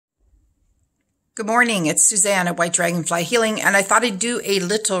Good morning. It's Suzanne at White Dragonfly Healing, and I thought I'd do a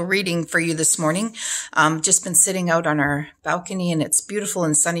little reading for you this morning. Just been sitting out on our balcony, and it's beautiful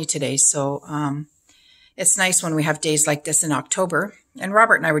and sunny today, so it's nice when we have days like this in October. And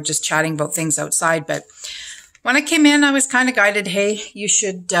Robert and I were just chatting about things outside, but when I came in, I was kind of guided, hey, you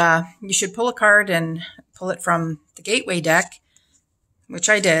should pull a card and pull it from the Gateway deck, which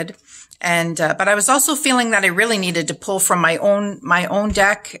I did. And, but I was also feeling that I really needed to pull from my own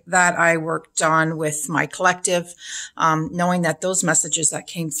deck that I worked on with my collective, knowing that those messages that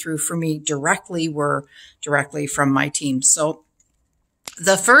came through for me directly were directly from my team. So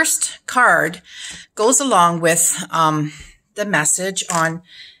the first card goes along with, the message on,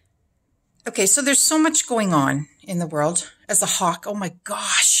 okay, so there's so much going on in the world. As a hawk, oh my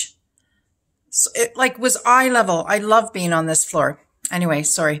gosh. So it was eye level. I love being on this floor. Anyway,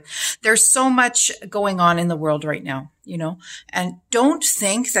 sorry. There's so much going on in the world right now, and don't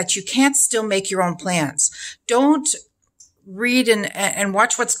think that you can't still make your own plans. Don't read and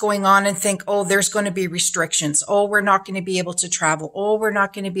watch what's going on and think, oh, there's going to be restrictions. Oh, we're not going to be able to travel. Oh, we're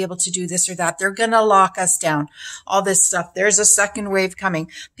not going to be able to do this or that. They're going to lock us down. All this stuff. There's a second wave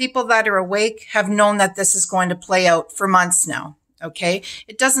coming. People that are awake have known that this is going to play out for months now. Okay.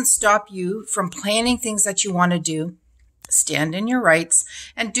 It doesn't stop you from planning things that you want to do. Stand in your rights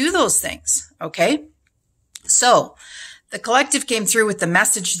and do those things. Okay. So the collective came through with the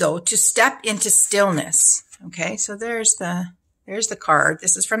message though, to step into stillness. Okay. So there's the card.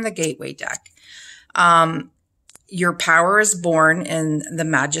 This is from the Gateway deck. Your power is born in the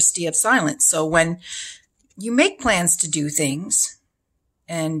majesty of silence. So when you make plans to do things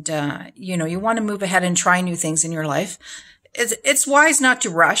and, you want to move ahead and try new things in your life, it's wise not to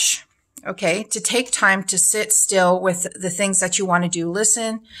rush. Okay, to take time to sit still with the things that you want to do.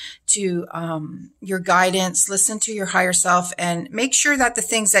 Listen to your guidance, listen to your higher self, and make sure that the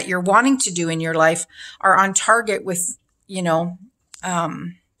things that you're wanting to do in your life are on target with, the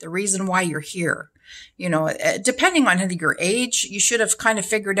reason why you're here. Depending on your age, you should have kind of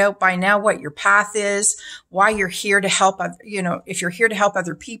figured out by now what your path is, why you're here to help, if you're here to help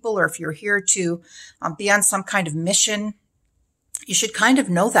other people or if you're here to be on some kind of mission. You should kind of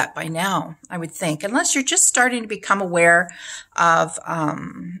know that by now, I would think, unless you're just starting to become aware of,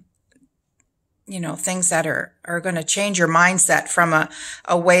 things that are going to change your mindset from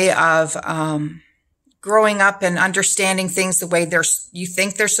a way of, growing up and understanding things the way you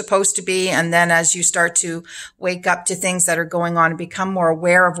think they're supposed to be. And then as you start to wake up to things that are going on and become more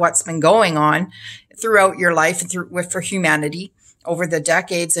aware of what's been going on throughout your life and for humanity over the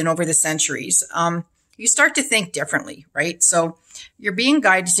decades and over the centuries, you start to think differently, right? So you're being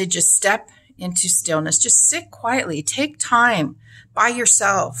guided to just step into stillness. Just sit quietly. Take time by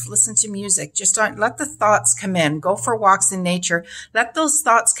yourself. Listen to music. Just don't let the thoughts come in. Go for walks in nature. Let those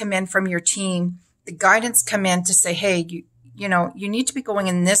thoughts come in from your team. The guidance come in to say, hey, you need to be going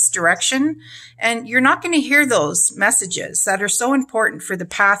in this direction. And you're not going to hear those messages that are so important for the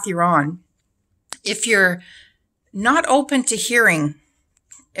path you're on. If you're not open to hearing,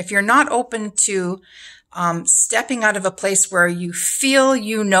 if you're not open to stepping out of a place where you feel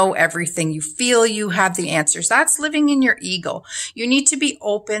you know everything, you feel you have the answers, that's living in your ego. You need to be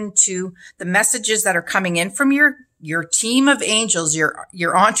open to the messages that are coming in from your team of angels, your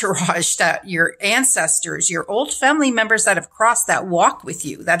entourage, that your ancestors, your old family members that have crossed that walk with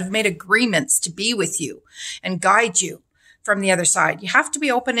you, that have made agreements to be with you and guide you from the other side. You have to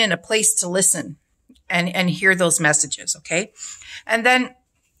be open in a place to listen and hear those messages. Okay. And then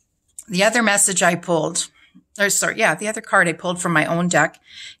the other message I pulled, the other card I pulled from my own deck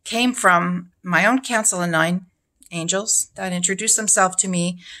came from my own Council of 9 angels that introduced themselves to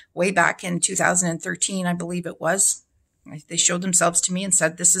me way back in 2013, I believe it was. They showed themselves to me and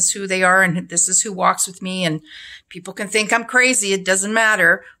said, this is who they are and this is who walks with me. And people can think I'm crazy. It doesn't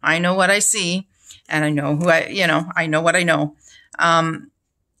matter. I know what I see and I know I know what I know.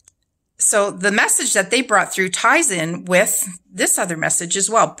 So the message that they brought through ties in with this other message as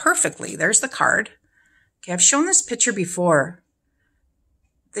well perfectly. There's the card. Okay, I've shown this picture before.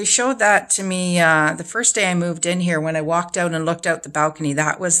 They showed that to me the first day I moved in here when I walked out and looked out the balcony.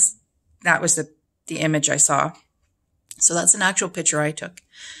 That was the image I saw. So that's an actual picture I took.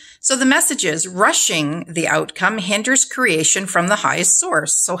 So the message is, rushing the outcome hinders creation from the highest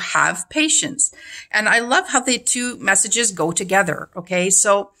source. So have patience. And I love how the two messages go together. Okay,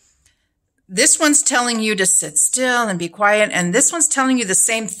 so this one's telling you to sit still and be quiet. And this one's telling you the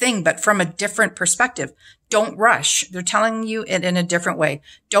same thing, but from a different perspective. Don't rush. They're telling you it in a different way.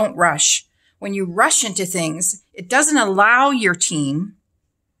 Don't rush. When you rush into things, it doesn't allow your team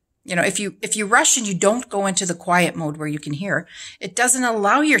You know, if you rush and you don't go into the quiet mode where you can hear, it doesn't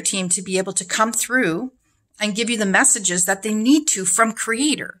allow your team to be able to come through and give you the messages that they need to from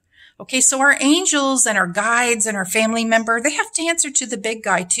Creator. Okay, so our angels and our guides and our family member, they have to answer to the big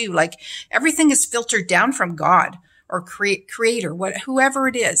guy too. Like everything is filtered down from God or Creator, whoever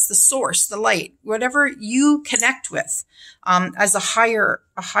it is, the source, the light, whatever you connect with, as a higher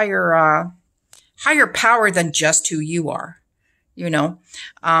power than just who you are. You know,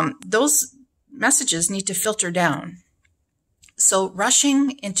 those messages need to filter down. So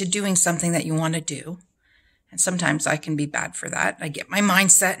rushing into doing something that you want to do, and sometimes I can be bad for that. I get my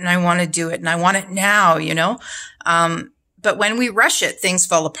mindset and I want to do it and I want it now, you know. But when we rush it, things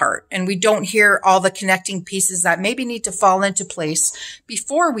fall apart and we don't hear all the connecting pieces that maybe need to fall into place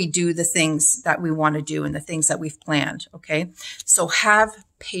before we do the things that we want to do and the things that we've planned. Okay. So have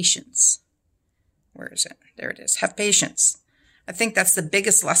patience. Where is it? There it is. Have patience. I think that's the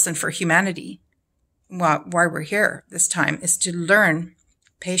biggest lesson for humanity. Why we're here this time is to learn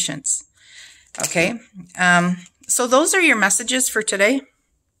patience. Okay. So those are your messages for today.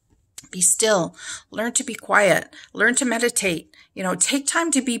 Be still, learn to be quiet, learn to meditate, you know, take time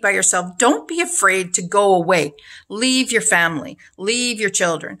to be by yourself. Don't be afraid to go away. Leave your family, leave your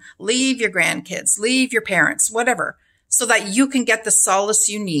children, leave your grandkids, leave your parents, whatever, so that you can get the solace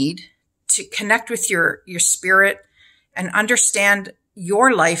you need to connect with your spirit and understand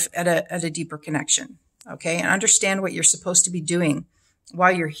your life at a deeper connection. Okay. And understand what you're supposed to be doing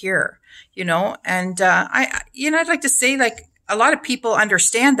while you're here, you know, and, I'd like to say, like, a lot of people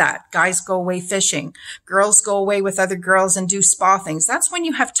understand that guys go away fishing, girls go away with other girls and do spa things. That's when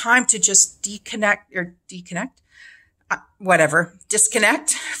you have time to just disconnect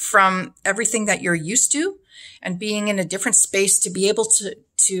from everything that you're used to and being in a different space to be able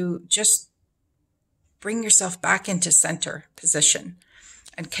to just bring yourself back into center position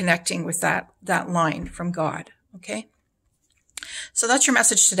and connecting with that line from God. Okay. So that's your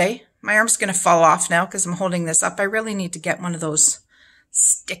message today. My arm's going to fall off now because I'm holding this up. I really need to get one of those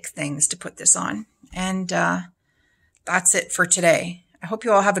stick things to put this on. And that's it for today. I hope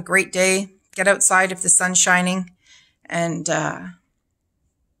you all have a great day. Get outside if the sun's shining. And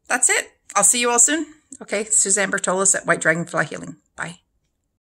that's it. I'll see you all soon. Okay. Suzanne Bertolis at White Dragonfly Healing. Bye.